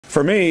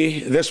For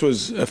me, this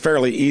was a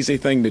fairly easy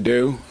thing to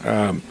do.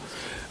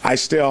 I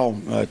still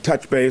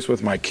touch base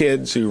with my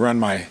kids who run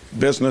my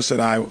business,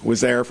 and I was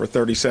there for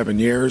 37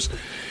 years.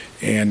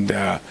 And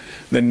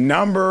the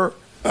number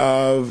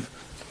of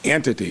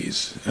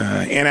entities,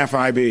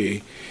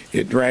 NFIB,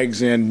 it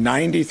drags in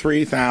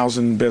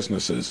 93,000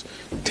 businesses.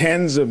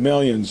 Tens of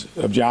millions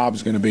of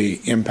jobs going to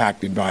be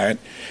impacted by it.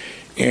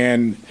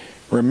 And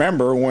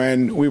remember,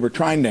 when we were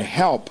trying to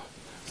help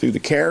through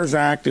the CARES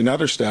Act and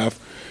other stuff,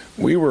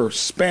 we were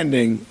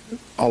spending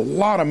a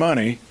lot of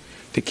money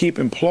to keep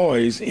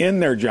employees in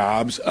their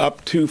jobs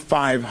up to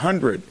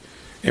 500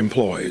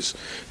 employees.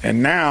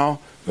 And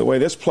now, the way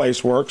this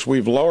place works,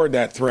 we've lowered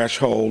that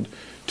threshold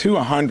to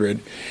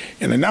 100.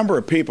 And the number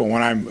of people,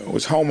 when I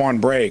was home on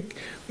break,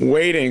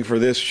 waiting for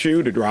this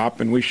shoe to drop,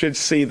 and we should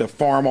see the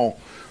formal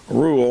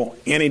rule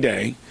any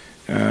day.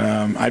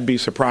 I'd be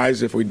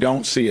surprised if we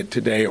don't see it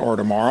today or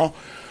tomorrow,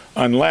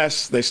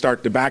 unless they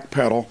start to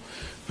backpedal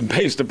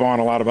based upon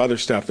a lot of other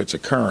stuff that's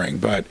occurring.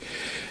 But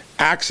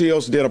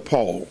Axios did a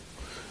poll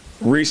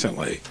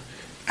recently,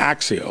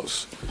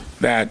 Axios,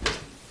 that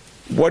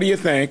what do you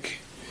think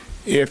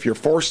if you're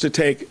forced to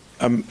take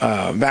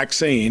a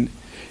vaccine,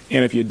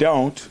 and if you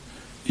don't,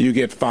 you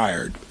get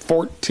fired?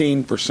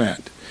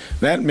 14%.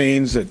 That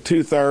means that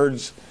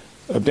 2/3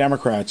 of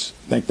Democrats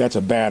think that's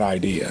a bad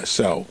idea.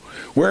 So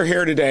we're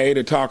here today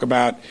to talk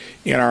about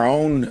in our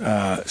own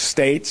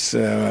states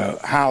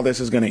how this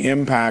is going to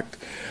impact.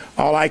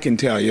 All I can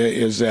tell you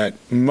is that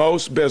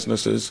most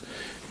businesses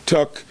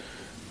took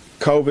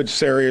COVID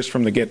serious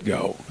from the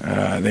get-go.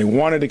 They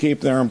wanted to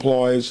keep their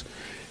employees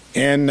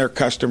and their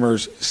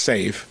customers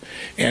safe.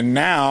 And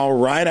now,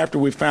 right after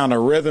we found a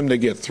rhythm to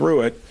get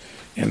through it,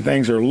 and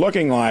things are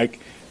looking like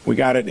we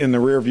got it in the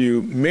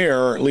rearview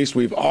mirror, at least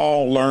we've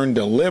all learned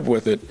to live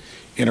with it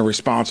in a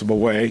responsible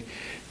way,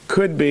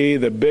 could be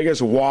the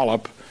biggest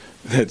wallop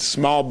that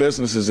small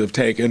businesses have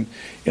taken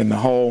in the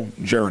whole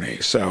journey.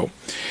 So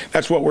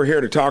that's what we're here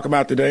to talk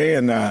about today.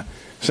 And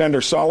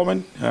Senator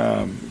Solomon,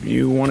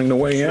 you wanting to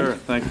weigh in? Sure.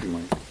 Thank you,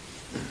 Mike.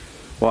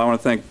 Well, I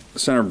want to thank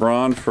Senator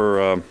Braun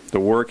for the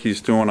work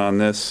he's doing on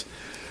this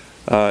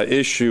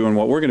issue and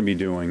what we're going to be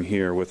doing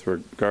here with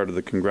regard to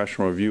the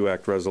Congressional Review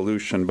Act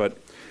resolution. But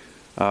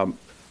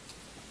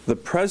the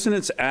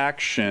President's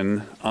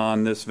action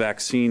on this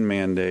vaccine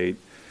mandate,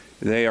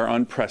 they are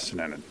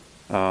unprecedented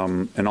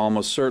and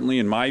almost certainly,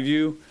 in my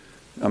view,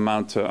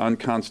 amount to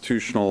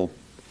unconstitutional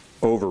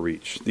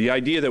overreach. The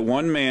idea that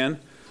one man,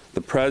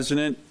 the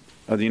President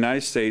of the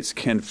United States,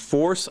 can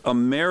force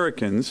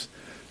Americans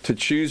to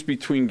choose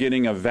between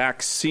getting a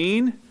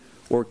vaccine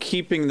or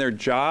keeping their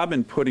job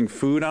and putting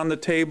food on the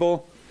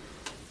table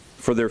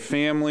for their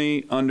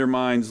family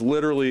undermines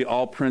literally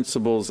all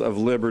principles of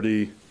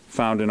liberty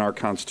found in our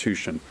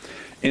Constitution.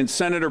 And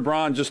Senator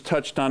Braun just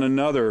touched on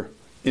another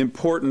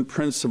important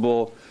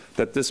principle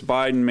that this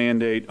Biden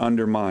mandate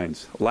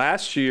undermines.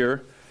 Last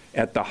year,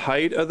 at the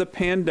height of the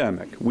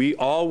pandemic, we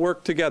all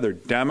worked together,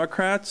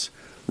 Democrats,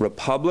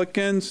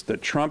 Republicans, the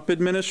Trump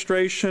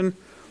administration,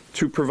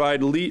 to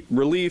provide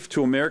relief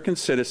to American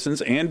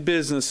citizens and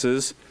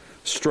businesses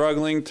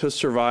struggling to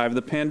survive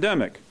the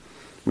pandemic.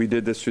 We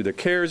did this through the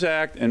CARES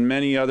Act and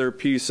many other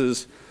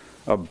pieces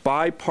of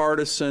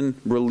bipartisan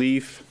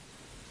relief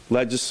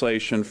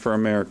legislation for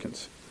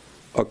Americans.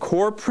 A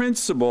core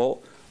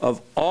principle of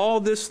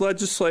all this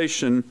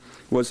legislation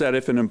was that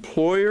if an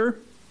employer,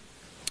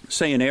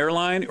 say an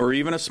airline or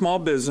even a small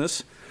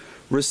business,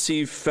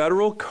 received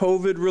federal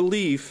COVID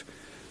relief,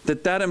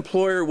 that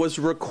employer was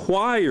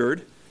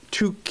required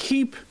to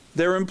keep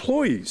their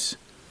employees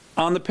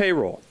on the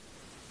payroll.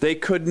 They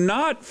could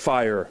not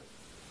fire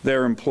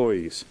their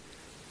employees.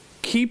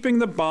 Keeping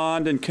the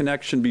bond and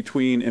connection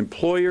between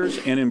employers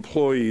and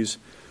employees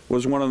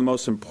was one of the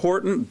most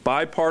important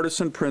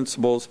bipartisan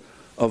principles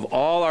of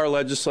all our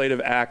legislative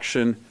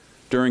action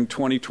during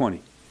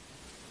 2020.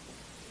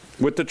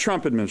 With the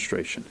Trump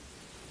administration,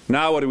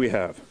 now what do we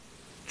have?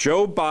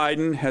 Joe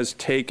Biden has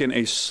taken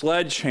a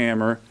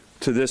sledgehammer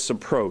to this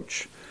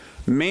approach,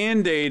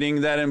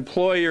 mandating that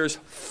employers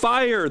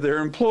fire their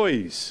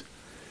employees.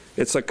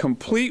 It's a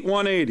complete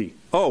 180.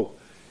 Oh,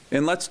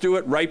 and let's do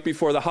it right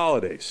before the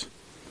holidays.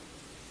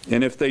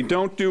 And if they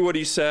don't do what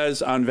he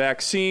says on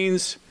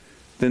vaccines,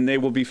 then they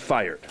will be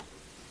fired.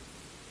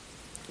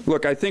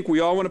 Look, I think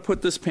we all want to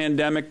put this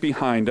pandemic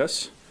behind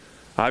us.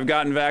 I've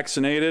gotten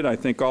vaccinated. I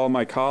think all of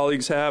my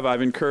colleagues have.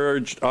 I've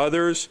encouraged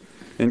others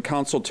in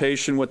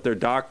consultation with their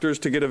doctors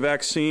to get a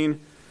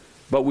vaccine.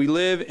 But we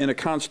live in a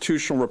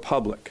constitutional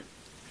republic,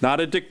 not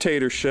a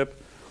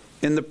dictatorship,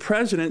 and the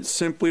president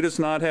simply does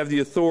not have the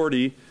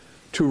authority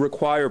to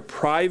require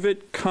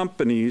private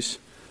companies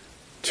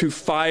to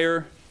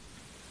fire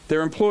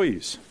their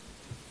employees.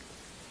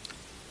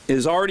 It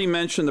is already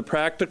mentioned the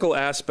practical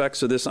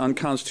aspects of this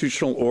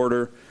unconstitutional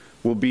order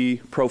will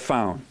be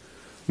profound.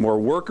 More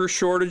worker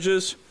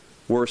shortages,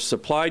 worse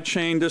supply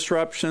chain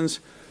disruptions,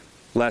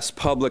 less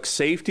public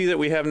safety that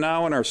we have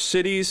now in our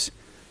cities,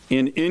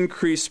 and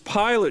increased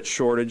pilot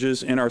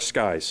shortages in our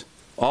skies,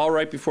 all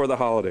right before the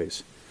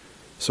holidays.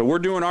 So we're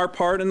doing our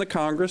part in the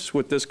Congress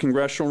with this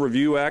Congressional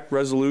Review Act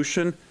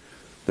resolution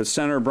that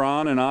Senator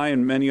Braun and I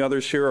and many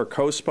others here are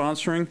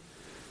co-sponsoring.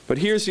 But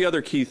here's the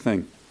other key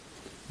thing.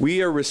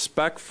 We are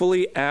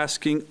respectfully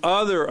asking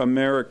other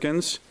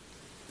Americans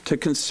to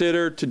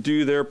consider to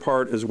do their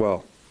part as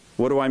well.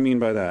 What do I mean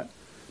by that?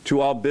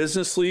 To all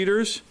business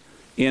leaders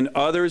and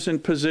others in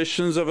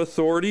positions of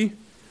authority,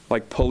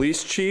 like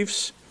police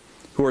chiefs,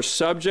 who are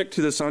subject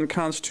to this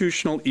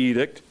unconstitutional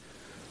edict,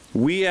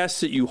 we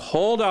ask that you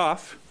hold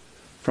off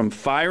from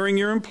firing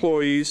your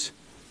employees,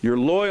 your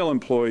loyal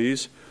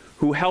employees,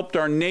 who helped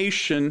our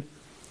nation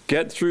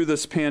get through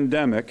this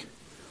pandemic.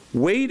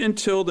 Wait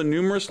until the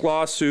numerous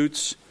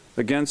lawsuits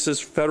against this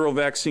federal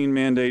vaccine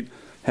mandate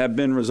have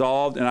been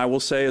resolved. And I will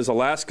say, as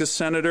Alaska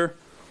Senator,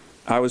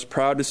 I was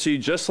proud to see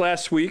just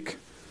last week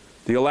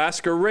the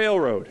Alaska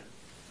Railroad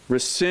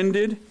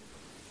rescinded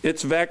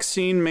its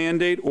vaccine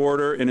mandate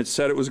order, and it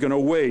said it was going to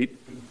wait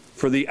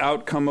for the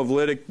outcome of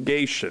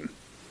litigation.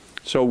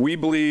 So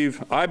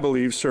I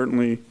believe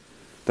certainly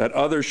that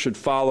others should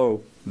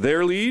follow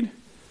their lead.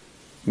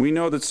 We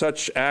know that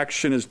such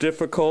action is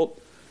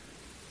difficult.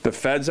 The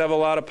feds have a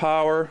lot of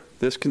power.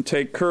 This can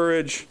take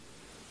courage,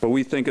 but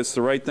we think it's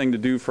the right thing to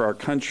do for our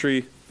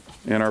country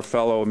and our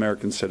fellow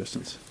American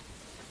citizens.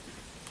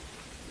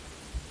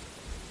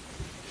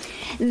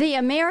 The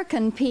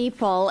American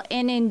people,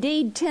 and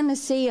indeed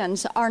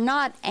Tennesseans, are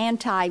not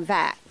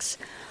anti-vax.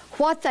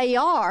 What they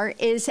are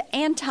is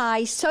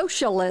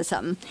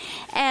anti-socialism.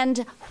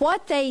 And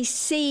what they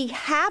see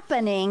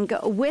happening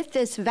with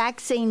this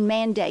vaccine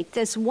mandate,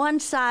 this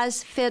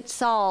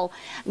one-size-fits-all,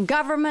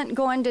 government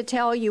going to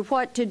tell you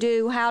what to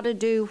do, how to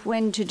do,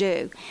 when to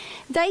do,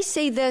 they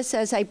see this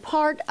as a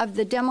part of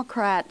the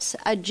Democrats'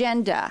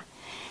 agenda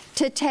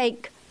to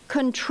take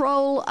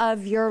control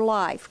of your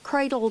life,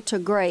 cradle to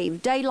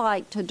grave,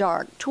 daylight to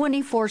dark,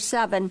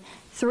 24/7,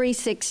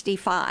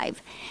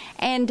 365.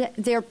 And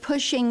they're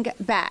pushing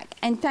back.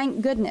 And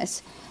thank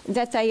goodness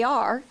that they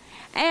are.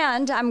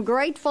 And I'm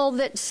grateful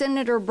that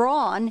Senator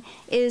Braun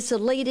is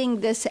leading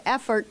this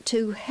effort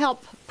to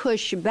help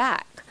push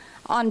back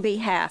on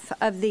behalf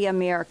of the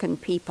American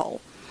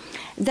people.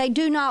 They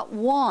do not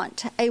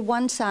want a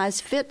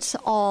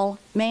one-size-fits-all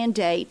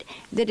mandate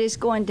that is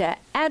going to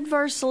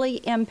adversely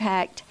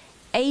impact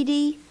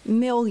 80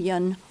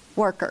 million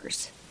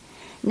workers.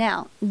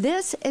 Now,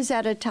 this is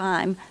at a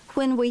time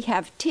when we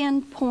have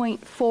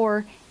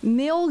 10.4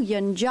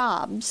 million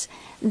jobs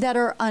that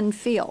are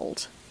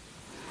unfilled.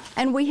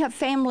 And we have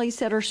families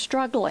that are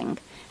struggling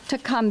to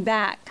come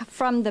back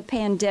from the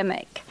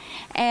pandemic,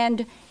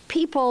 and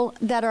people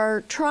that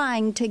are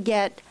trying to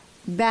get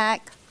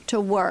back to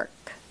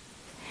work.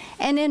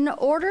 And in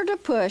order to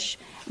push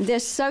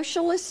this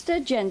socialist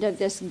agenda,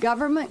 this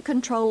government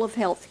control of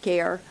health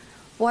care,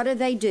 what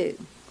do?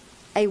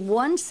 A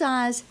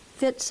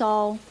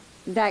one-size-fits-all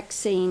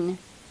vaccine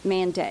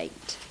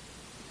mandate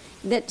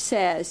that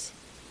says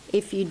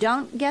if you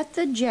don't get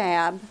the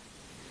jab,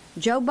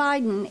 Joe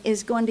Biden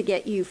is going to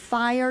get you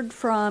fired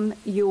from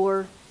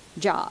your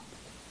job.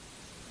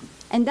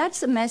 And that's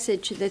the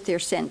message that they're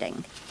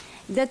sending,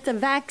 that the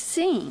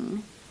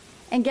vaccine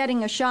and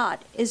getting a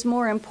shot is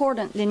more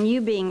important than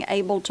you being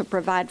able to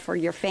provide for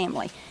your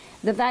family.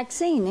 The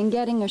vaccine and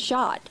getting a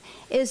shot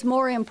is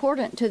more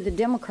important to the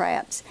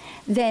Democrats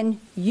than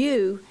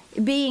you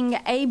being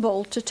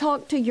able to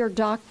talk to your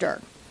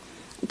doctor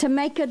to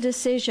make a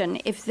decision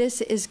if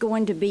this is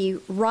going to be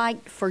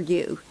right for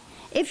you,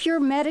 if you're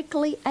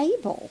medically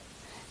able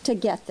to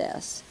get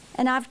this.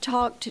 And I've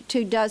talked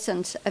to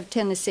dozens of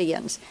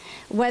Tennesseans,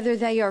 whether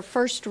they are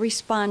first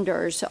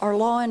responders or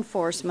law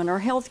enforcement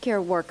or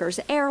healthcare workers,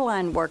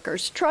 airline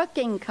workers,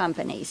 trucking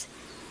companies,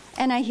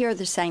 and I hear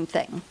the same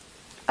thing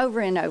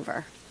over and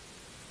over.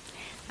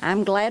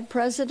 I'm glad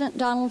President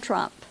Donald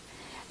Trump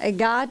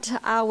got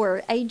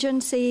our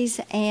agencies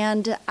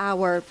and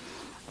our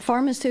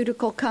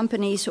pharmaceutical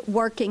companies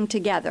working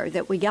together,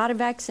 that we got a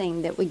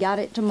vaccine, that we got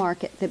it to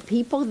market, that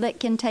people that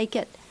can take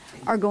it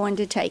are going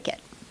to take it.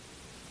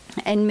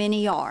 And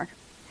many are.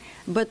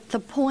 But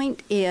the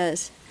point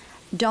is,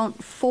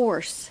 don't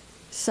force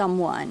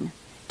someone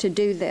to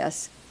do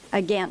this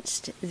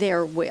against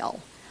their will.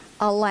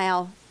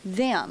 Allow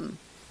them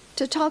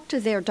to talk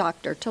to their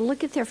doctor, to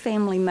look at their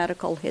family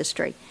medical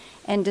history,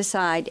 and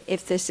decide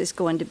if this is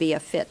going to be a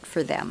fit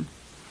for them.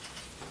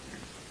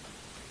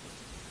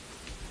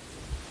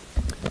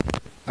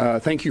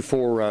 Thank you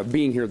for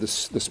being here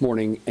this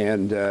morning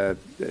and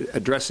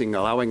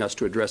allowing us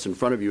to address in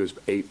front of you is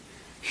a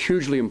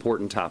hugely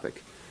important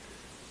topic.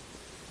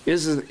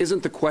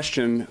 Isn't the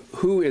question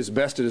who is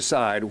best to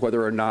decide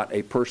whether or not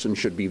a person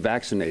should be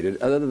vaccinated,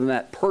 other than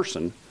that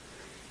person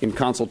in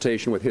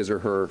consultation with his or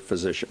her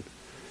physician?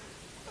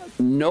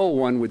 No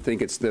one would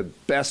think it's the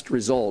best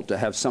result to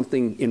have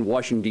something in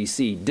Washington,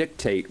 D.C.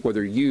 dictate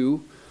whether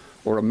you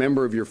or a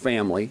member of your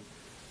family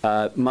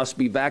must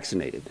be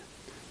vaccinated.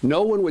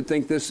 No one would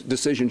think this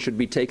decision should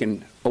be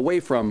taken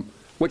away from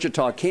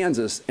Wichita,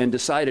 Kansas, and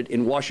decided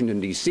in Washington,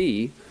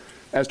 D.C.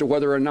 as to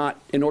whether or not,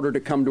 in order to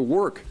come to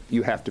work,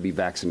 you have to be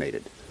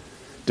vaccinated.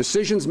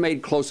 Decisions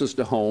made closest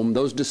to home,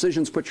 those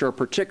decisions which are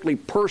particularly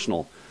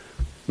personal,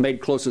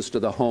 made closest to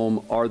the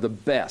home, are the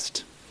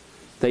best.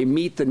 They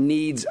meet the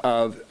needs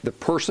of the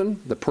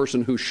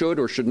person who should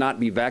or should not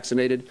be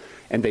vaccinated,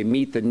 and they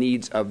meet the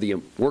needs of the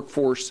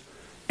workforce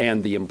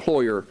and the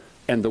employer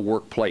and the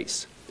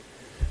workplace.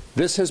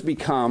 This has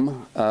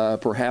become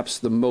perhaps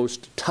the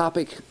most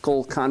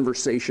topical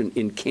conversation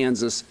in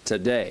Kansas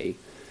today,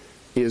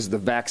 is the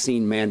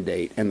vaccine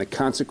mandate and the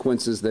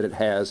consequences that it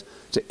has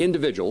to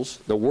individuals,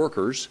 the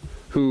workers,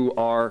 who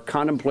are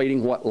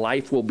contemplating what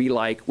life will be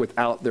like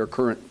without their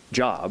current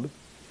job,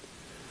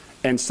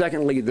 and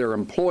secondly, their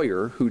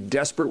employer, who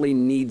desperately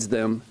needs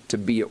them to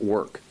be at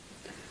work.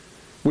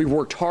 We've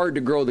worked hard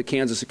to grow the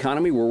Kansas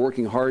economy. We're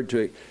working hard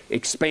to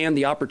expand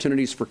the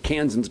opportunities for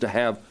Kansans to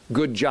have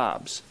good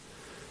jobs.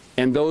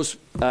 And those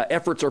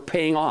efforts are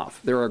paying off.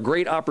 There are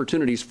great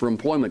opportunities for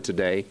employment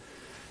today,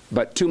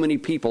 but too many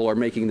people are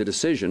making the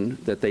decision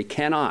that they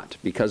cannot,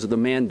 because of the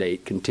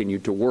mandate, continue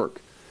to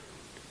work.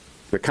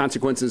 The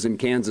consequences in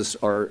Kansas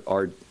are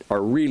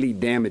really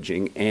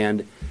damaging,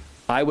 and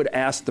I would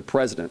ask the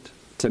President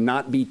to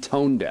not be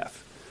tone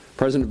deaf.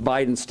 President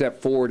Biden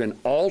step forward and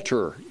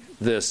alter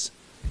this,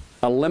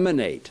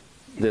 eliminate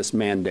this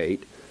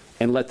mandate,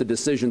 and let the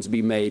decisions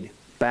be made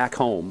back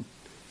home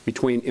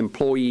between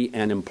employee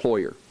and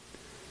employer.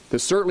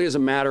 This certainly is a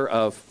matter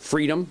of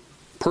freedom,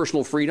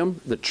 personal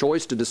freedom. The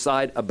choice to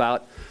decide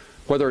about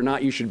whether or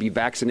not you should be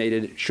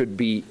vaccinated should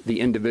be the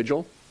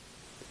individual.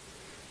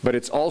 But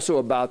it's also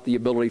about the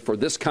ability for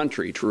this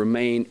country to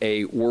remain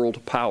a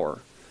world power,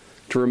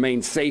 to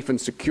remain safe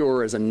and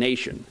secure as a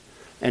nation,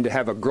 and to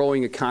have a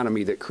growing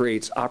economy that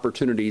creates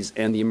opportunities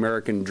and the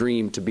American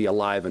dream to be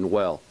alive and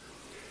well.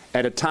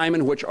 At a time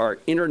in which our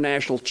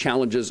international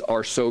challenges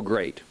are so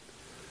great,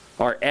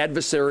 our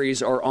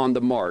adversaries are on the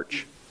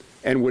march,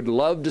 and would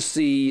love to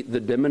see the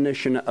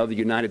diminution of the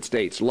United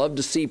States, love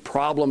to see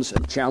problems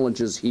and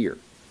challenges here.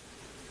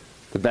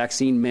 The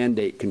vaccine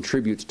mandate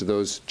contributes to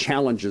those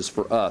challenges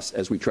for us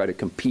as we try to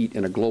compete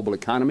in a global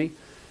economy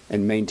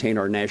and maintain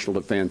our national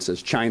defense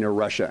as China,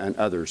 Russia, and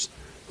others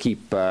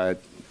keep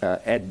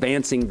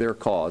advancing their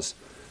cause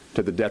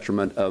to the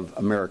detriment of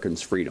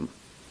Americans' freedom.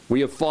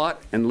 We have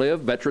fought and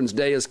lived. Veterans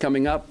Day is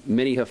coming up.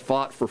 Many have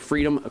fought for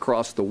freedom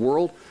across the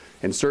world,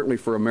 and certainly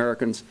for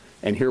Americans.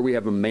 And here we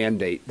have a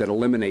mandate that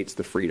eliminates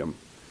the freedom.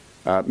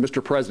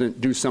 Mr.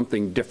 President, do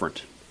something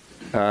different.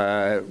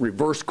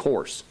 Reverse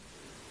course.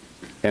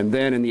 And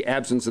then in the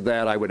absence of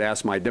that, I would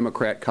ask my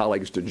Democrat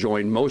colleagues to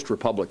join most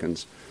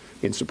Republicans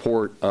in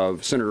support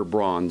of Senator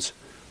Braun's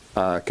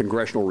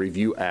Congressional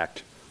Review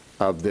Act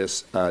of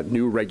this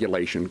new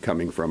regulation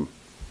coming from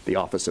the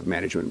Office of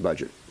Management and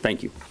Budget.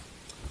 Thank you.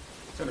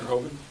 Senator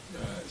Hogan,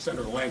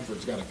 Senator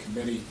Langford's got a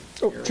committee.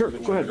 Oh, sure.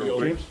 Go ahead,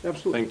 James.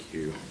 Absolutely. Thank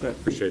you. I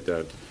appreciate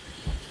that.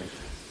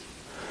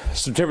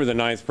 September the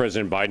 9th,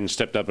 President Biden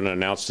stepped up and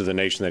announced to the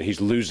nation that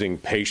he's losing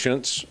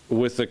patience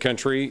with the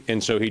country,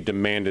 and so he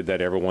demanded that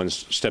everyone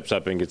steps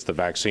up and gets the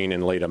vaccine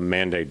and laid a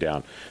mandate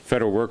down.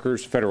 Federal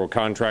workers, federal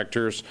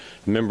contractors,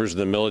 members of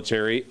the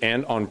military,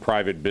 and on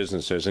private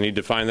businesses. And he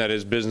defined that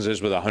as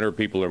businesses with 100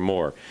 people or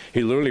more.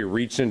 He literally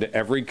reached into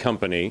every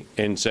company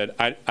and said,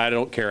 I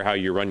don't care how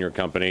you run your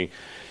company.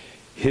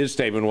 His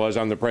statement was,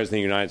 I'm the President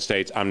of the United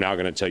States. I'm now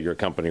going to tell your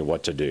company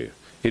what to do.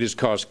 It has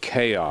caused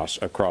chaos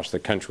across the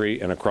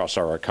country and across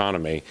our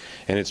economy,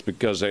 and it's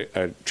because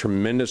a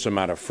tremendous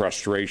amount of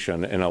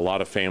frustration in a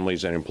lot of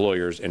families and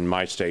employers in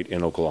my state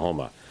in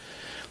Oklahoma.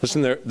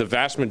 Listen, the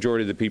vast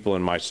majority of the people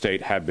in my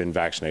state have been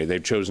vaccinated.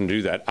 They've chosen to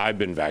do that. I've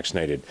been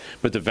vaccinated.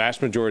 But the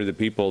vast majority of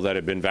the people that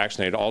have been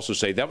vaccinated also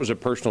say that was a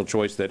personal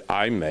choice that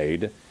I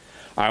made.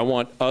 I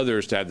want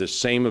others to have the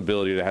same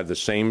ability to have the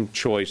same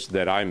choice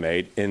that I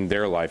made in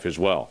their life as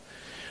well.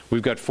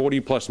 We've got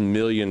 40+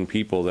 million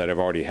people that have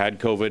already had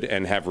COVID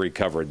and have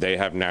recovered. They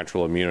have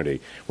natural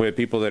immunity. We have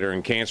people that are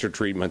in cancer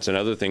treatments and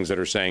other things that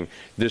are saying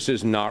this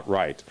is not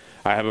right.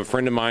 I have a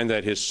friend of mine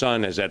that his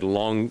son has had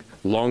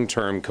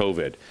long-term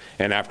COVID,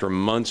 and after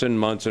months and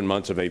months and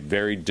months of a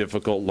very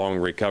difficult, long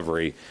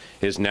recovery,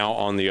 is now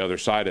on the other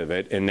side of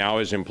it. And now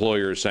his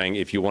employer is saying,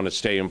 if you want to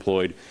stay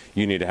employed,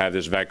 you need to have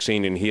this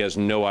vaccine. And he has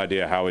no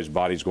idea how his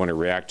body's going to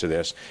react to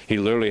this. He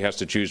literally has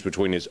to choose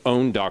between his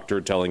own doctor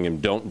telling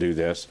him don't do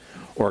this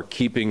or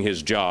keeping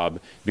his job,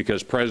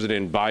 because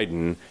President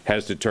Biden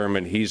has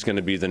determined he's going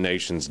to be the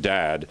nation's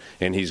dad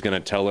and he's going to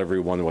tell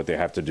everyone what they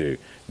have to do.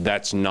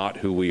 That's not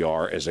who we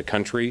are as a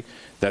country.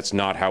 That's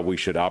not how we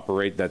should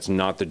operate. That's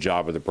not the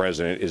job of the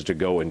president, is to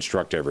go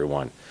instruct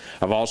everyone.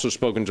 I've also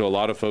spoken to a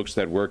lot of folks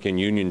that work in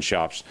union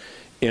shops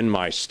in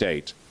my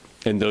state.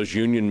 And those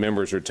union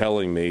members are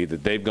telling me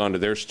that they've gone to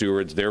their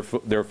stewards,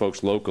 their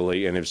folks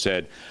locally, and have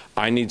said,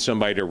 I need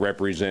somebody to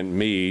represent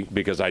me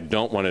because I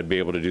don't want to be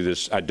able to do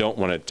this. I don't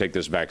want to take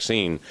this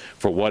vaccine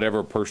for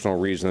whatever personal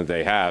reason that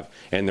they have.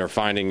 And they're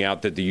finding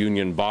out that the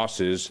union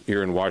bosses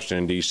here in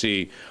Washington,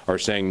 D.C. are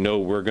saying, no,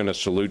 we're going to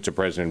salute to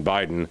President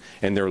Biden.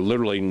 And they're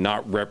literally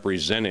not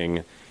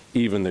representing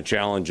even the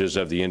challenges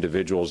of the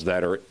individuals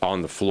that are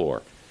on the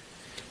floor.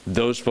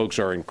 Those folks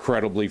are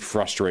incredibly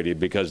frustrated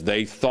because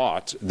they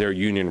thought their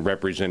union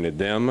represented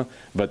them,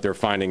 but they're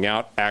finding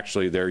out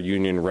actually their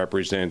union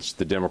represents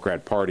the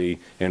Democrat Party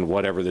and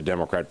whatever the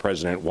Democrat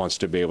president wants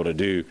to be able to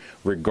do,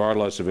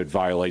 regardless if it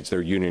violates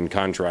their union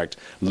contract.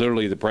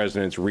 Literally, the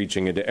president's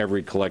reaching into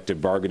every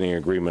collective bargaining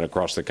agreement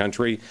across the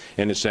country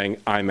and is saying,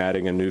 I'm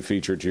adding a new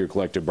feature to your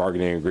collective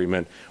bargaining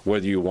agreement,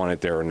 whether you want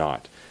it there or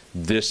not.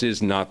 This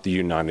is not the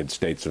United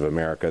States of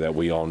America that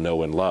we all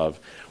know and love,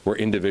 where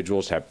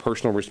individuals have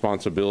personal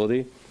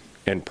responsibility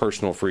and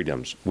personal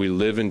freedoms. We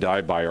live and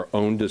die by our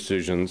own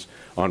decisions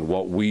on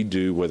what we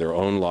do with our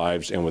own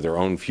lives and with our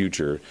own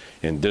future.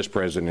 And this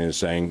president is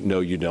saying,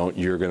 no, you don't.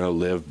 You're going to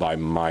live by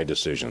my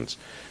decisions.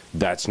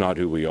 That's not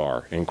who we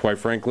are. And quite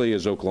frankly,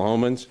 as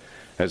Oklahomans,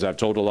 as I've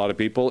told a lot of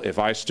people, if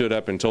I stood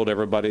up and told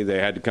everybody they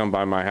had to come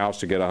by my house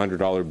to get a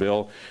 $100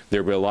 bill,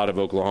 there'd be a lot of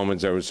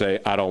Oklahomans that would say,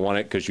 I don't want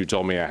it because you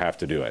told me I have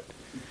to do it.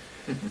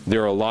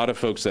 There are a lot of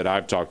folks that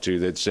I've talked to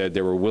that said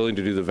they were willing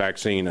to do the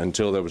vaccine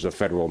until there was a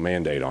federal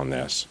mandate on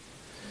this.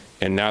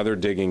 And now they're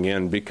digging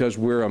in because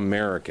we're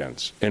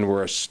Americans and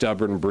we're a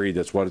stubborn breed.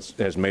 That's what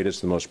has made us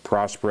the most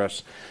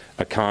prosperous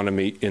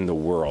economy in the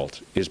world,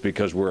 is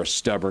because we're a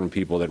stubborn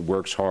people that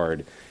works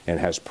hard and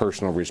has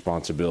personal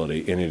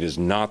responsibility. And it is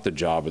not the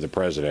job of the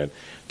president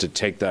to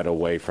take that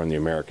away from the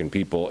American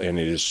people. And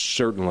it is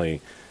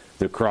certainly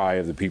the cry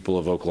of the people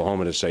of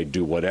Oklahoma to say,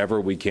 do whatever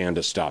we can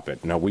to stop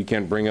it. Now, we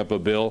can't bring up a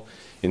bill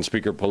in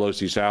Speaker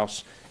Pelosi's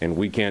House, and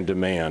we can't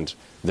demand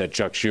that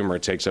Chuck Schumer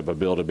takes up a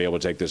bill to be able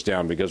to take this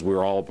down, because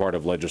we're all part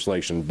of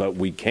legislation, but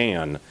we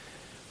can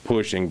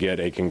push and get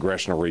a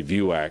Congressional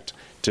Review Act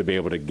to be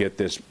able to get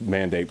this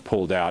mandate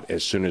pulled out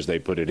as soon as they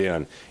put it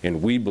in.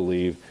 And we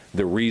believe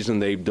the reason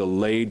they've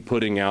delayed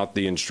putting out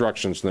the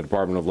instructions from the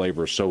Department of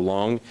Labor so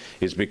long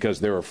is because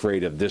they're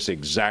afraid of this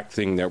exact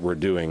thing that we're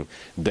doing.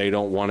 They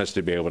don't want us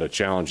to be able to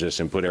challenge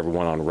this and put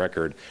everyone on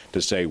record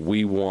to say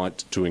we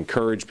want to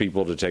encourage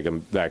people to take a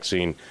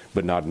vaccine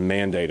but not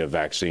mandate a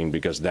vaccine,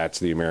 because that's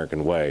the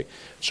American way.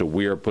 So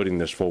we are putting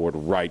this forward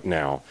right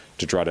now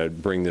to try to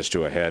bring this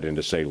to a head and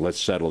to say, let's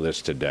settle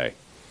this today.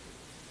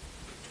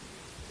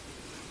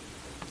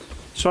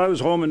 So I was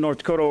home in North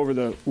Dakota over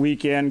the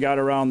weekend, got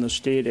around the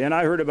state, and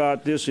I heard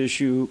about this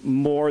issue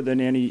more than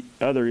any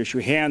other issue,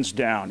 hands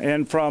down,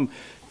 and from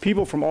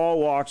people from all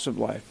walks of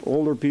life,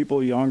 older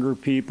people, younger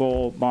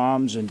people,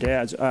 moms and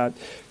dads.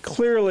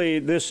 Clearly,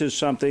 this is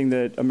something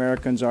that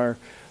Americans are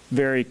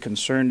very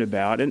concerned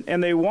about,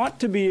 and they want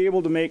to be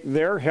able to make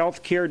their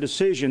health care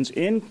decisions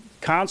in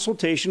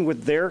consultation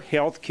with their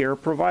health care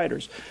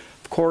providers.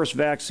 Of course,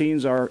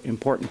 vaccines are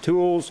important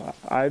tools.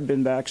 I've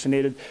been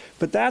vaccinated,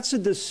 but that's a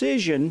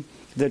decision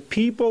that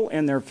people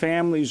and their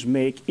families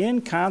make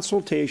in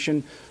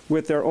consultation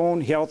with their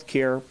own health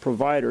care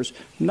providers,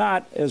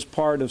 not as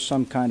part of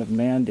some kind of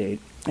mandate.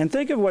 And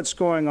think of what's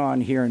going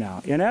on here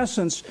now. In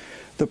essence,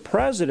 the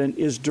president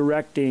is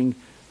directing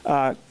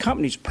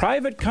companies,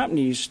 private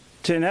companies,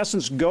 to in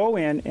essence go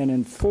in and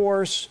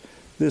enforce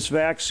this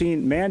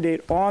vaccine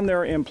mandate on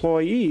their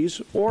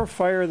employees or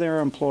fire their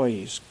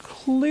employees.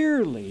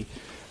 Clearly,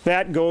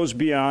 that goes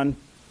beyond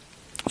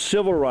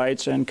civil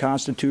rights and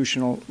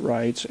constitutional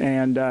rights.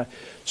 And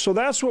so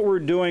that's what we're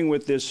doing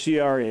with this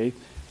CRA,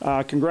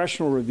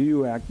 Congressional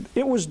Review Act.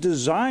 It was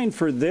designed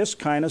for this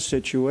kind of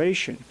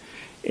situation.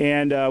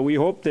 And we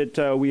hope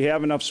that we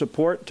have enough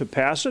support to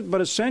pass it.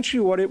 But essentially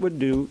what it would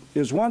do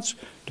is, once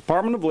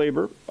Department of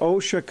Labor,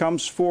 OSHA,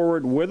 comes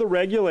forward with a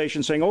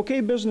regulation saying,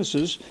 okay,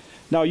 businesses,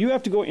 now you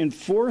have to go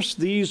enforce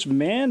these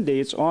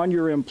mandates on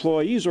your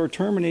employees or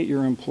terminate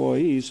your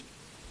employees.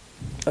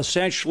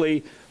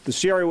 Essentially, the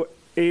CRA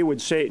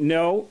would say,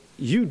 no,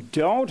 you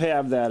don't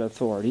have that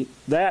authority.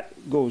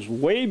 That goes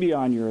way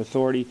beyond your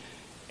authority,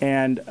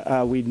 and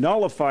we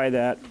nullify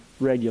that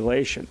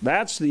regulation.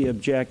 That's the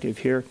objective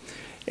here.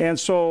 And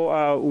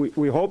so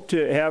we hope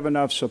to have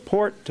enough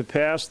support to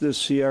pass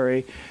this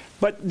CRA.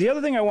 But the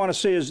other thing I want to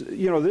say is,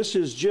 you know, this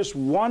is just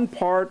one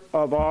part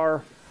of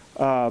our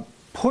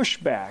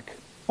pushback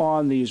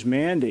on these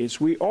mandates.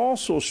 We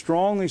also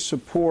strongly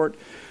support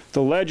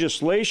the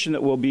legislation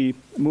that will be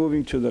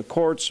moving to the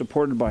courts,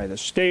 supported by the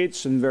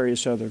states and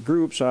various other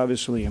groups,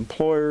 obviously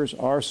employers,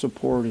 our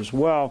support as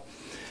well.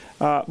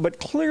 But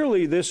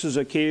clearly this is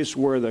a case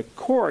where the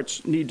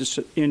courts need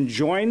to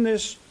enjoin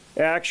this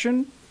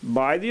action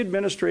by the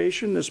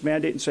administration, this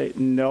mandate, and say,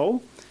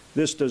 no,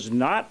 this does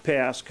not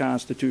pass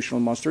constitutional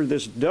muster.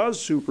 This does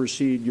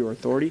supersede your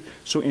authority.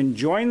 So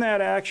enjoin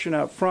that action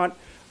up front,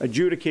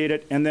 adjudicate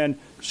it, and then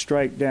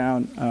strike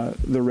down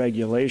the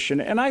regulation.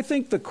 And I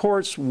think the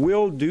courts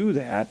will do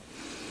that.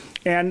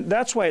 And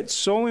that's why it's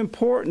so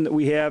important that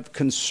we have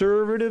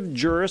conservative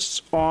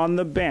jurists on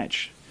the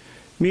bench,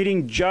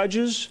 meaning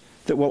judges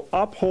that will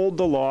uphold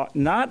the law,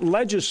 not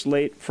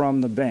legislate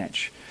from the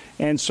bench.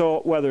 And so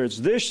whether it's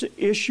this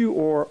issue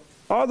or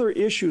other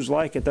issues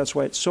like it, that's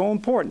why it's so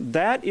important.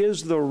 That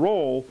is the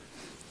role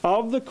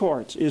of the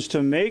courts, is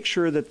to make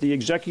sure that the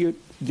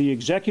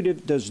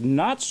executive does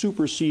not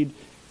supersede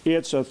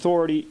its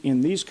authority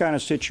in these kind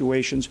of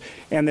situations,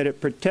 and that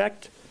it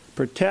protect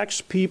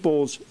protects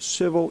people's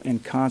civil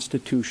and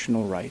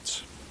constitutional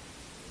rights.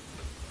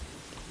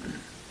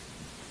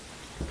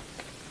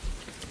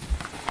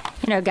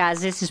 You know,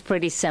 guys, this is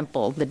pretty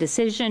simple. The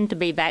decision to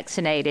be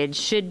vaccinated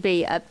should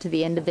be up to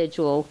the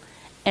individual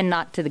and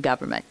not to the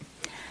government.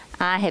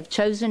 I have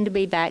chosen to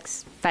be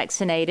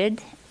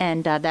vaccinated,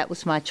 and that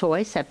was my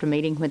choice after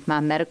meeting with my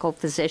medical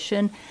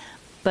physician.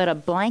 But a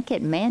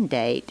blanket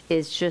mandate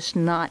is just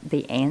not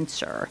the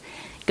answer.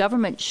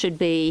 Government should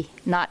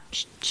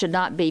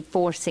not be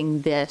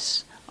forcing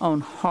this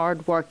on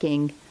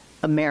hardworking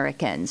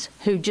Americans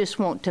who just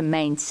want to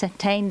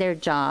maintain their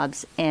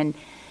jobs and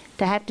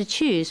to have to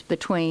choose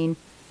between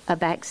a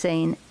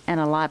vaccine and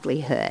a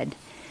livelihood.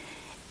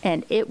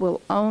 And it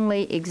will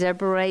only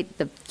exacerbate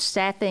the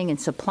staffing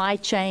and supply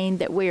chain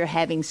that we are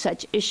having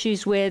such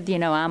issues with. You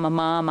know, I'm a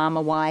mom, I'm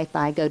a wife.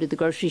 I go to the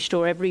grocery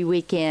store every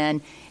weekend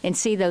and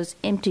see those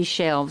empty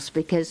shelves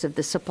because of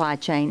the supply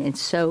chain in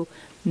so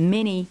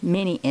many,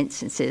 many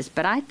instances.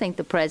 But I think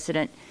the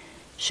president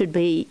should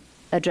be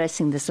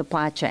addressing the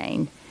supply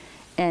chain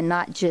and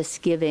not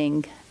just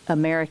giving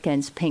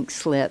Americans pink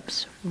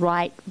slips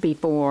right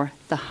before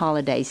the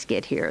holidays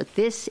get here.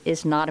 This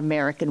is not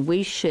American.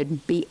 We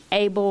should be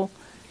able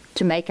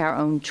to make our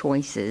own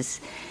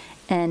choices.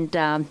 And,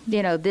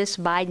 you know, this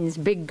Biden's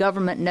big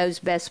government knows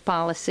best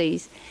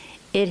policies,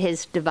 it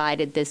has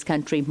divided this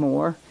country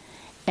more.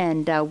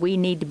 And we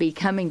need to be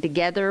coming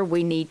together.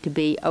 We need to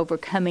be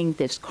overcoming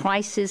this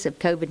crisis of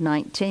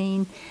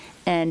COVID-19.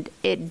 And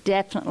it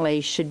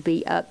definitely should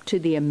be up to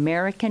the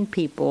American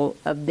people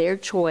of their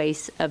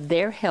choice, of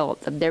their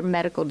health, of their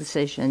medical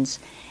decisions,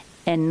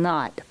 and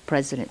not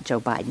President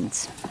Joe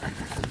Biden's.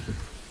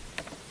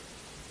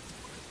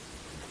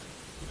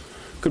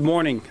 Good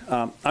morning.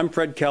 I'm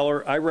Fred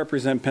Keller. I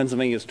represent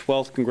Pennsylvania's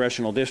 12th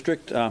Congressional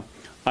District.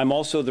 I'm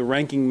also the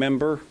ranking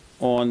member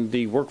on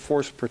the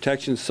Workforce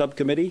Protection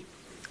Subcommittee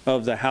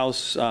of the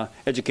House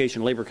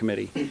Education Labor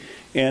Committee.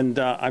 And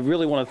I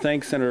really want to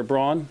thank Senator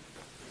Braun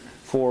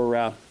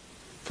for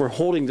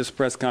holding this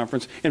press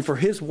conference and for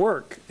his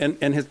work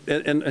and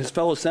his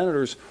fellow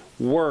senators'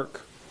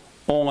 work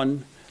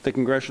on the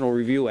Congressional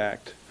Review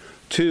Act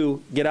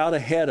to get out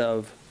ahead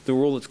of the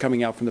rule that's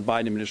coming out from the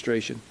Biden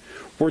administration.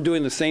 We're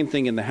doing the same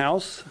thing in the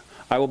House.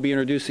 I will be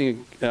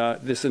introducing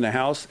this in the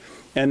House,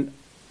 and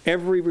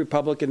every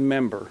Republican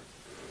member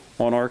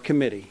on our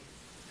committee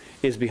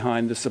is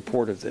behind the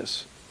support of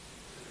this.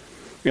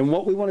 And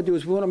what we want to do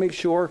is we want to make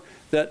sure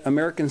that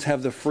Americans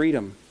have the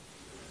freedom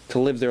to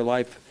live their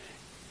life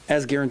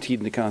as guaranteed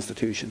in the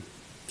Constitution.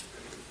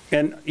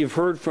 And you've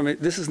heard from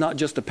it, this is not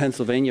just a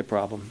Pennsylvania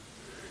problem.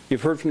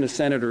 You've heard from the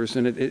senators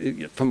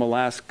and from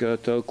Alaska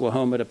to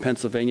Oklahoma to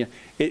Pennsylvania.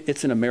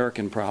 It's an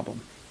American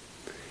problem.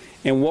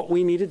 And what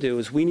we need to do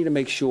is we need to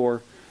make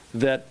sure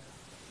that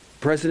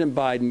President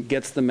Biden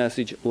gets the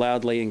message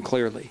loudly and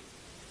clearly,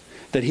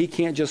 that he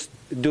can't just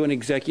do an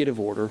executive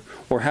order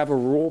or have a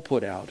rule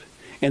put out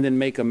and then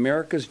make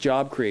America's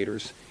job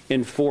creators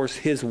enforce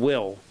his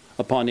will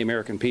upon the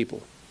American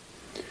people.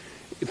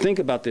 Think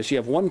about this. You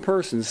have one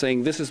person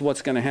saying this is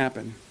what's going to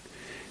happen,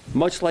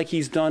 much like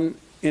he's done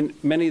in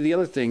many of the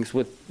other things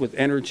with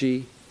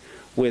energy,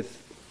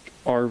 with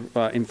our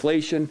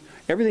inflation.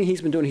 Everything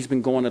he's been doing, he's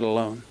been going it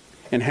alone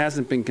and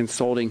hasn't been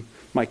consulting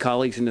my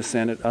colleagues in the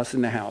Senate, us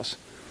in the House.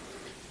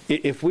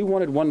 If we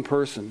wanted one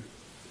person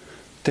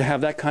to have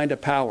that kind of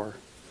power,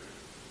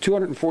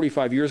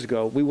 245 years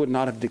ago, we would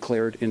not have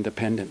declared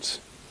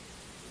independence.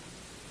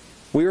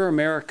 We are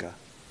America.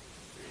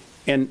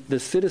 And the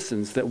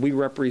citizens that we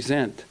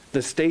represent,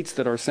 the states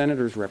that our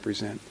senators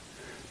represent,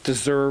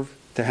 deserve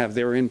to have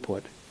their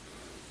input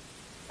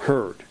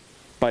heard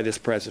by this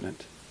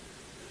president.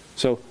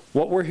 So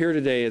what we're here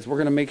today is we're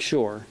going to make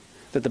sure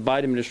that the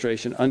Biden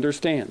administration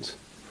understands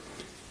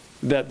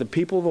that the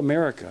people of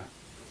America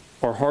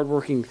are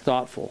hardworking,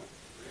 thoughtful,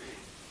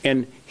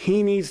 and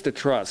he needs to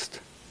trust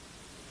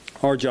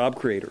our job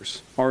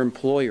creators, our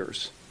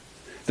employers,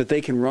 that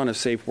they can run a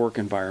safe work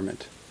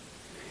environment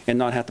and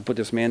not have to put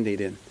this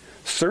mandate in.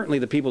 Certainly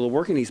the people that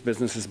work in these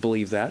businesses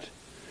believe that,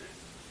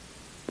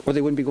 or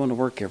they wouldn't be going to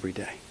work every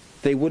day.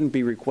 They wouldn't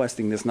be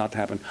requesting this not to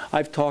happen.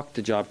 I've talked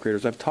to job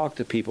creators. I've talked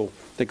to people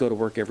that go to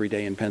work every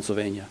day in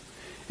Pennsylvania.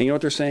 And you know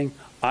what they're saying?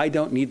 I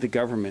don't need the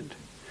government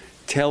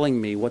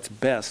telling me what's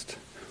best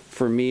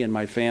for me and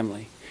my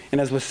family. And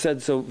as was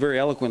said so very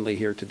eloquently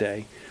here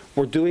today,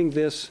 we're doing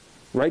this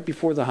right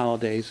before the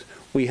holidays.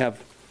 We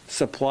have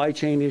supply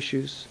chain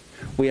issues.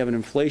 We have an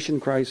inflation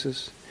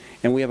crisis.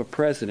 And we have a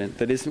president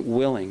that isn't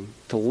willing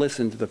to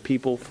listen to the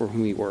people for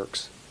whom he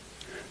works.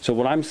 So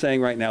what I'm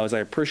saying right now is I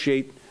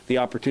appreciate the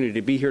opportunity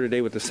to be here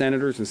today with the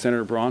senators and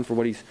Senator Braun for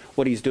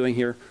what he's doing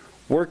here.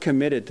 We're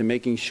committed to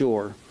making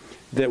sure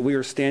that we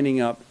are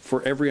standing up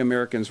for every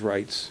American's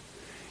rights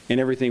in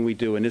everything we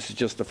do. And this is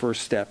just the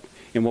first step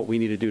in what we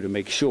need to do to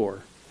make sure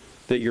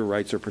that your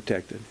rights are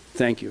protected.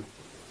 Thank you.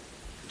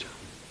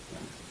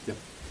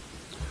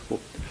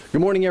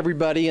 Good morning,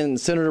 everybody. And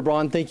Senator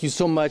Braun, thank you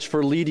so much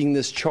for leading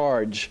this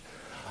charge.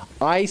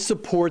 I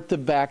support the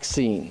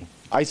vaccine.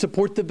 I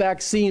support the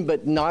vaccine,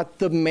 but not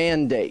the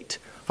mandate.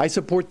 I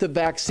support the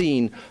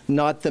vaccine,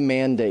 not the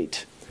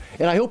mandate.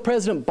 And I hope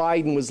President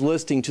Biden was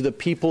listening to the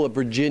people of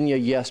Virginia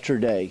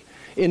yesterday.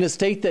 In a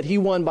state that he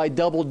won by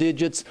double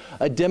digits,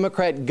 a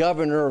Democrat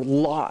governor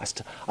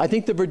lost. I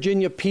think the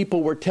Virginia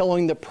people were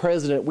telling the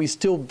president we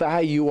still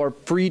value our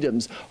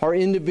freedoms, our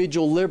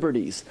individual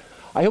liberties.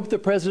 I hope the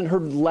president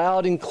heard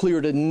loud and clear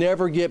to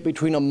never get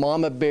between a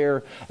mama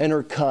bear and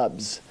her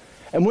cubs.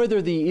 And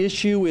whether the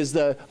issue is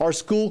our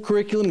school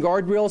curriculum,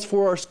 guardrails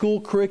for our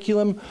school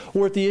curriculum,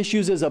 or if the issue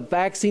is a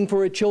vaccine for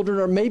our children,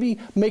 or maybe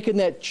making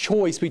that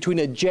choice between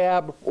a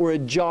jab or a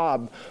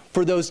job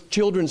for those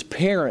children's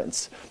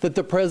parents, that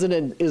the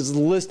president is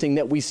listing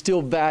that we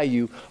still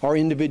value our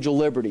individual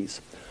liberties.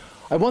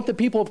 I want the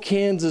people of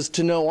Kansas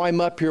to know I'm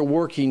up here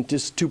working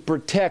to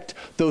protect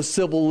those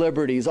civil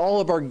liberties, all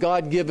of our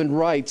God-given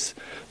rights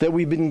that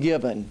we've been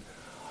given.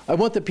 I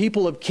want the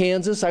people of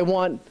Kansas, I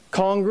want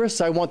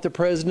Congress, I want the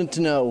president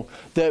to know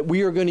that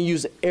we are going to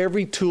use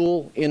every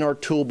tool in our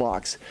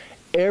toolbox,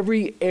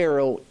 every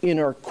arrow in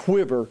our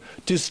quiver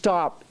to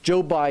stop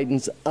Joe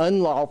Biden's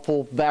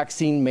unlawful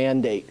vaccine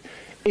mandate,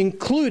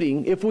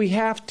 including, if we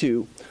have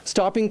to,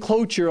 stopping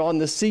cloture on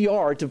the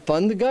CR to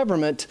fund the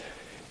government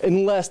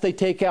unless they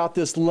take out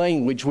this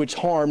language which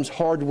harms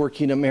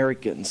hardworking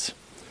Americans.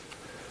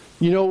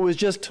 You know, it was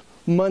just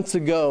months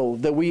ago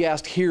that we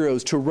asked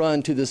heroes to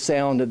run to the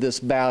sound of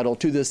this battle,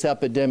 to this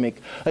epidemic,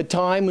 a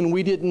time when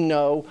we didn't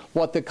know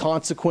what the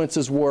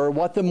consequences were,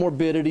 what the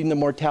morbidity and the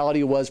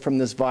mortality was from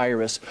this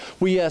virus.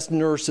 We asked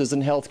nurses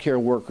and healthcare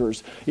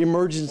workers,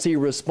 emergency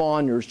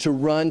responders to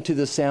run to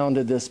the sound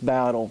of this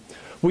battle.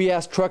 We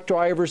asked truck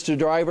drivers to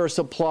drive our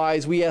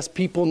supplies. We asked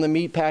people in the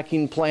meat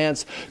packing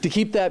plants to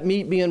keep that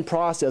meat being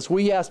processed.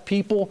 We asked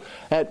people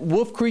at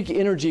Wolf Creek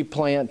Energy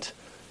Plant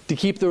to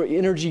keep the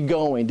energy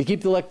going, to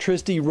keep the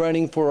electricity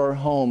running for our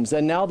homes.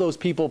 And now those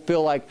people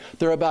feel like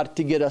they're about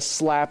to get a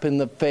slap in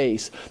the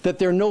face, that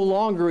they're no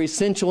longer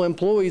essential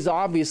employees,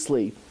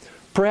 obviously.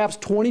 Perhaps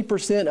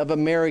 20% of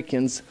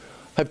Americans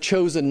have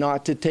chosen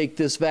not to take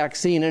this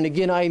vaccine. And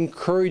again, I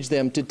encourage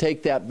them to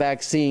take that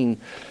vaccine.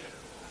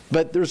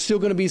 But there's still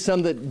going to be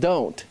some that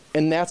don't.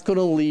 And that's going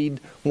to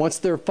lead, once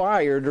they're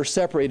fired or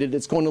separated,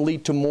 it's going to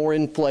lead to more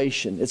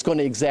inflation. It's going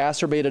to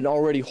exacerbate an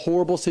already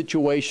horrible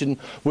situation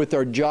with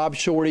our job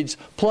shortage,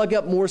 plug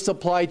up more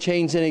supply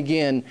chains, and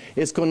again,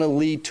 it's going to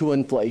lead to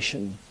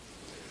inflation.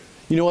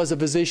 You know, as a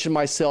physician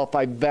myself,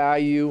 I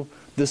value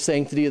the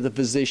sanctity of the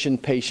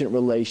physician-patient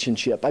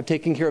relationship. I've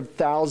taken care of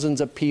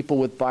thousands of people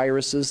with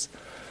viruses.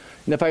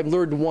 And if I've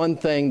learned one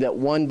thing, that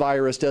one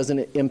virus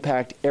doesn't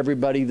impact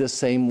everybody the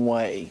same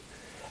way.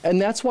 And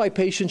that's why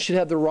patients should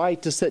have the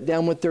right to sit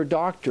down with their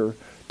doctor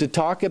to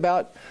talk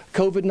about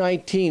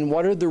COVID-19.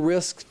 What are the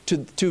risks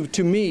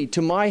to me,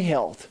 to my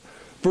health,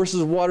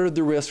 versus what are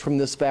the risks from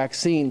this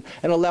vaccine,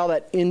 and allow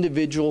that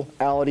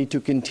individuality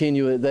to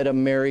continue that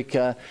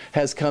America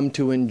has come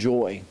to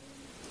enjoy.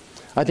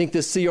 I think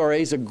this CRA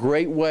is a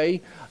great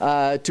way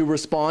to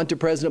respond to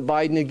President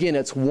Biden. Again,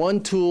 it's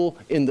one tool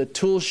in the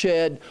tool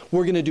shed.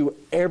 We're going to do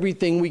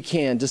everything we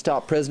can to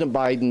stop President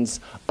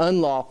Biden's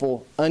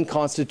unlawful,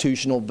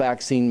 unconstitutional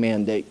vaccine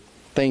mandate.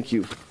 Thank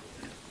you.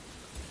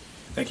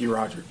 Thank you,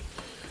 Roger.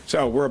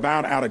 So we're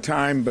about out of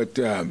time, but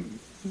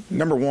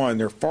number one,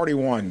 there are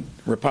 41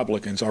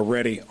 Republicans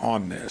already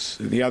on this.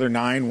 The other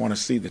 9 want to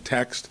see the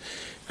text.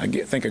 I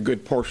think a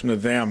good portion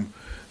of them,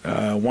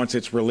 once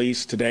it's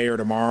released today or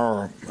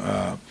tomorrow,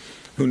 or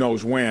who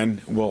knows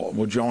when,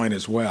 will join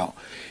as well.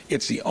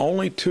 It's the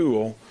only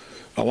tool,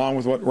 along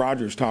with what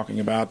Roger's talking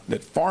about,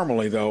 that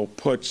formally, though,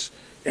 puts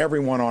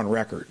everyone on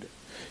record.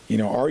 You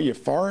know, are you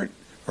for it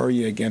or are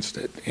you against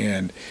it?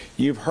 And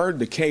you've heard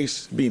the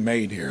case be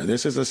made here.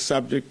 This is a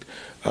subject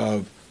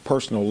of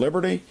personal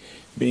liberty,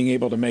 being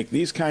able to make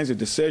these kinds of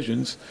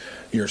decisions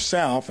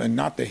yourself and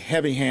not the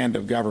heavy hand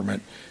of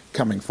government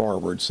coming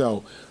forward.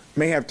 So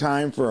may have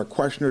time for a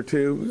question or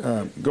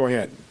two. Go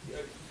ahead.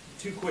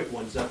 2 quick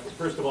ones.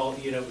 First of all,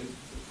 you know,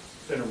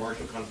 Senator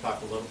Marshall kind of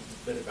talked a little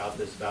bit about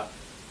this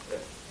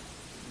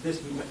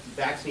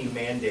vaccine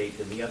mandate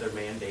and the other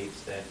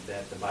mandates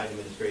that the Biden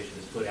administration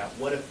has put out.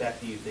 What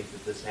effect do you think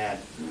that this had,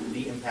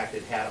 the impact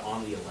it had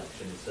on the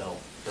election itself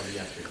from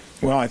yesterday?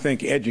 Well, I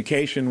think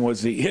education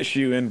was the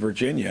issue in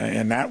Virginia,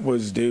 and that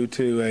was due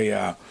to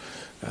a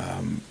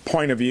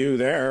point of view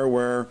there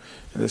where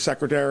the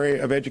Secretary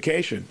of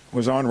Education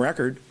was on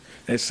record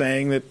as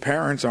saying that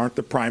parents aren't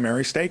the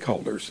primary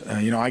stakeholders.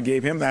 You know, I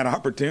gave him that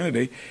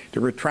opportunity to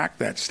retract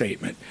that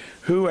statement.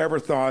 Who ever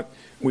thought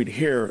we'd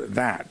hear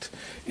that?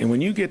 And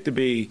when you get to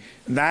be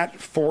that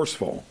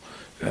forceful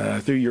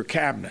through your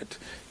cabinet,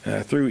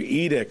 through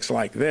edicts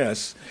like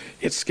this,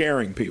 it's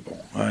scaring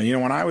people. You know,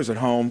 when I was at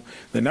home,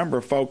 the number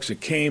of folks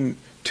that came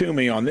to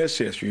me on this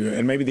issue,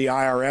 and maybe the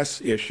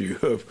IRS issue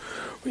of,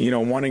 you know,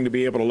 wanting to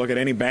be able to look at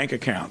any bank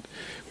account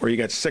where you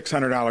got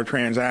 $600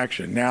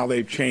 transaction. Now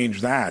they've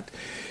changed that.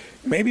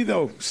 Maybe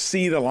they'll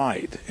see the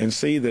light and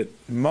see that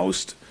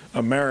most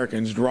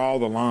Americans draw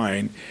the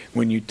line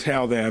when you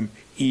tell them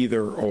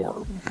either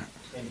or.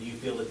 And do you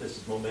feel that this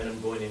is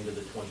momentum going into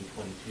the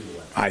 2022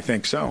 election? I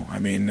think so. I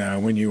mean,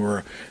 when you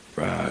were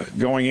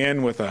going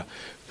in with a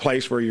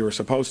place where you were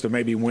supposed to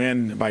maybe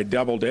win by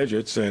double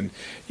digits, and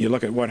you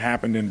look at what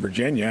happened in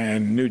Virginia,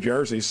 and New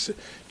Jersey's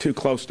too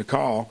close to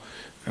call.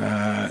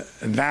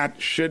 That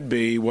should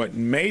be what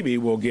maybe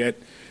will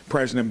get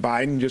President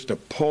Biden just to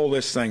pull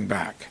this thing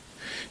back,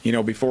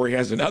 before he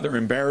has another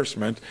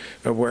embarrassment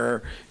of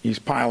where he's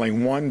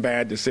piling one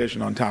bad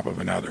decision on top of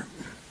another.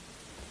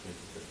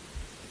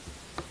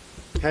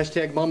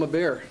 Hashtag Mama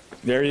Bear.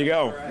 There you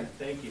go. All right,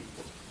 thank you.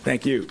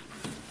 Thank you.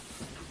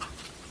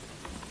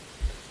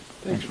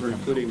 Thanks for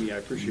including me, I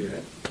appreciate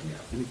it.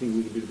 Anything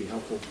we can do to be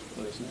helpful,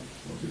 let us know.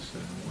 We'll just,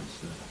 once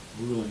the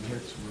ruling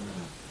hits, we're going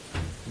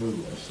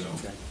to move, so.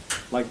 Okay.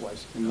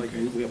 Likewise, and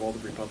we have all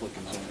the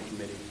Republicans on the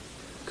committee.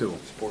 Cool.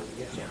 Supporting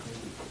it.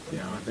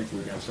 Yeah, I think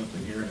we've got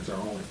something here, and it's our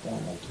only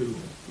formal tool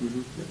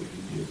that we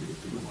can use to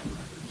get people on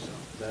record, so.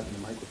 That and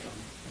the microphone.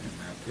 And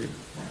that too.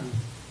 Yeah.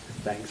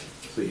 Thanks.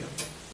 See ya.